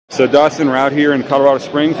So Dawson, we're out here in Colorado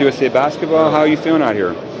Springs, USA Basketball. How are you feeling out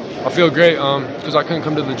here? I feel great because I couldn't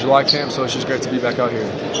come to the July camp, so it's just great to be back out here.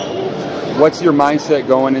 What's your mindset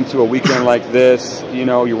going into a weekend like this? You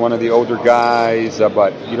know, you're one of the older guys,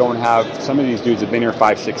 but you don't have, some of these dudes have been here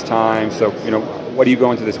 5-6 times. So, you know, what are you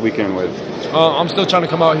going to this weekend with? I'm still trying to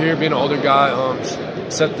come out here, being an older guy,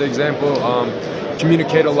 set the example,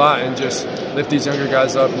 communicate a lot, and just lift these younger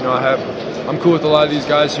guys up. You know, I'm cool with a lot of these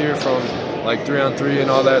guys here from like 3-on-3 and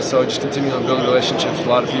all that, so just continue on building relationships with a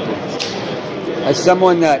lot of people. As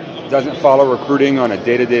someone that doesn't follow recruiting on a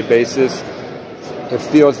day-to-day basis, it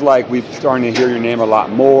feels like we're starting to hear your name a lot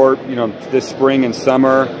more, you know, this spring and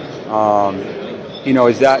summer. You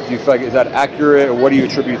know, do you feel like, is that accurate, or what do you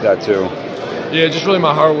attribute that to? Yeah, just really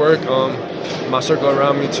my hard work, my circle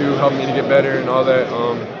around me too, helped me to get better and all that.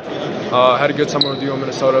 I had a good summer with you in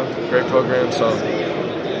Minnesota, great program, so.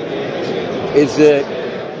 Is it,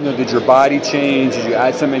 you know, did your body change? Did you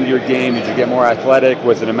add something to your game? Did you get more athletic?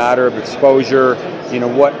 Was it a matter of exposure? You know,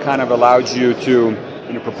 what kind of allowed you to,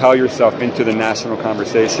 you know, propel yourself into the national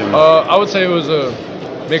conversation? I would say it was a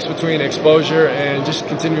mix between exposure and just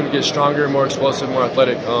continuing to get stronger, more explosive, more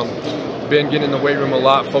athletic. Been getting in the weight room a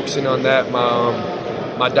lot, focusing on that.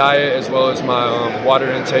 My diet as well as my water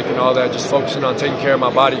intake and all that, just focusing on taking care of my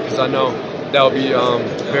body because I know that will be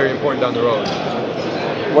very important down the road.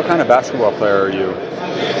 What kind of basketball player are you?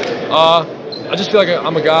 I just feel like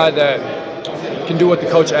I'm a guy that can do what the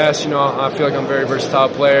coach asks. You know, I feel like I'm a very versatile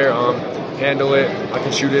player. Handle it, I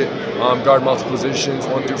can shoot it, guard multiple positions,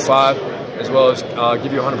 1 through 5, as well as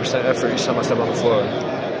give you 100% effort each time I step on the floor.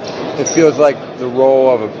 It feels like the role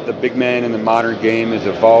of the big man in the modern game is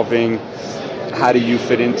evolving. How do you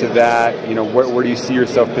fit into that? You know, where do you see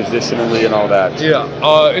yourself positionally and all that?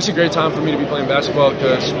 Yeah, it's a great time for me to be playing basketball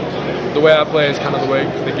because the way I play is kind of the way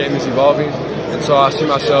the game is evolving. And so I see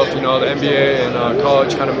myself, you know, the NBA and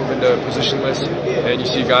college kind of moving to positionless, and you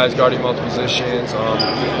see guys guarding multiple positions,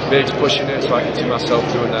 bigs pushing it, so I can see myself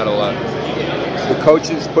doing that a lot. The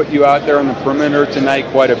coaches put you out there on the perimeter tonight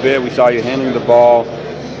quite a bit. We saw you handling the ball,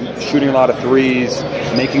 shooting a lot of threes,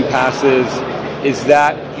 making passes. Is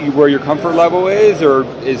that where your comfort level is, or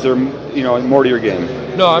is there, you know, more to your game?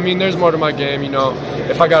 No, I mean, there's more to my game. You know,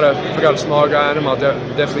 if I got a smaller guy on him, I'll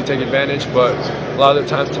definitely take advantage. But a lot of the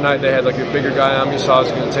times tonight, they had like a bigger guy on me, so I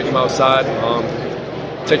was going to take him outside,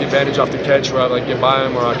 take advantage off the catch where I like get by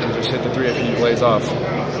him, or I can just hit the three if he lays off.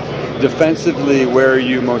 Defensively, where are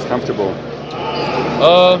you most comfortable?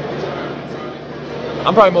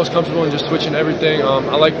 I'm probably most comfortable in just switching everything.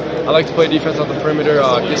 I like to play defense on the perimeter.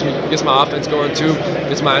 Gets my offense going too.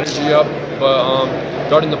 Gets my energy up. But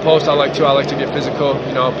guarding the post, I like to get physical.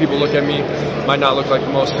 You know, people look at me, might not look like the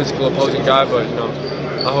most physical opposing guy, but you know,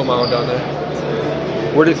 I hold my own down there.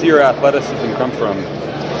 Where does your athleticism come from?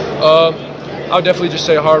 I would definitely just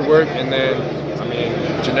say hard work, and then I mean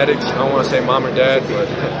genetics. I don't want to say mom or dad, but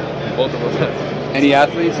both of them. Any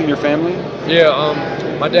athletes in your family?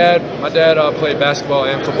 Yeah, my dad played basketball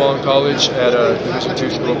and football in college at a Division II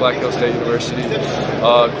school, Black Hills State University,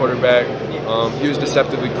 quarterback. He was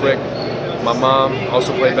deceptively quick. My mom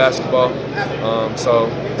also played basketball.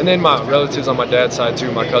 And then my relatives on my dad's side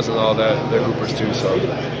too, my cousins, all that, they're hoopers too, so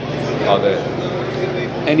all that.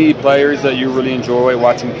 Any players that you really enjoy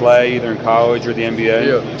watching play, either in college or the NBA?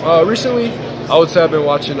 Yeah, recently I would say I've been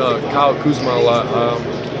watching Kyle Kuzma a lot.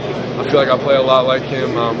 I feel like I play a lot like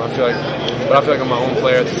him. I feel like I'm my own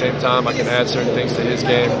player at the same time. I can add certain things to his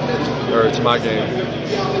game or to my game.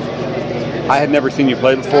 I had never seen you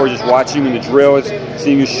play before. Just watching you in the drills,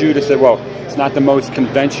 seeing you shoot, I said, well, it's not the most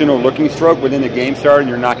conventional looking stroke, but then the game started and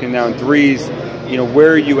you're knocking down threes. You know,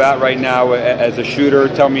 where are you at right now as a shooter?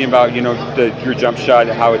 Tell me about, you know, your jump shot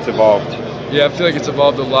and how it's evolved. Yeah, I feel like it's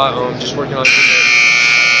evolved a lot. Just working on it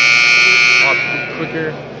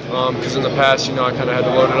quicker. Because in the past, you know, I kind of had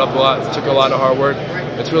to load it up a lot. It took a lot of hard work.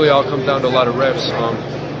 It's really all comes down to a lot of reps.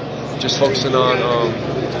 Just focusing on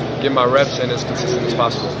getting my reps in as consistent as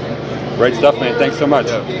possible. Great stuff, man. Thanks so much.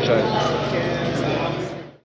 Yeah, appreciate it.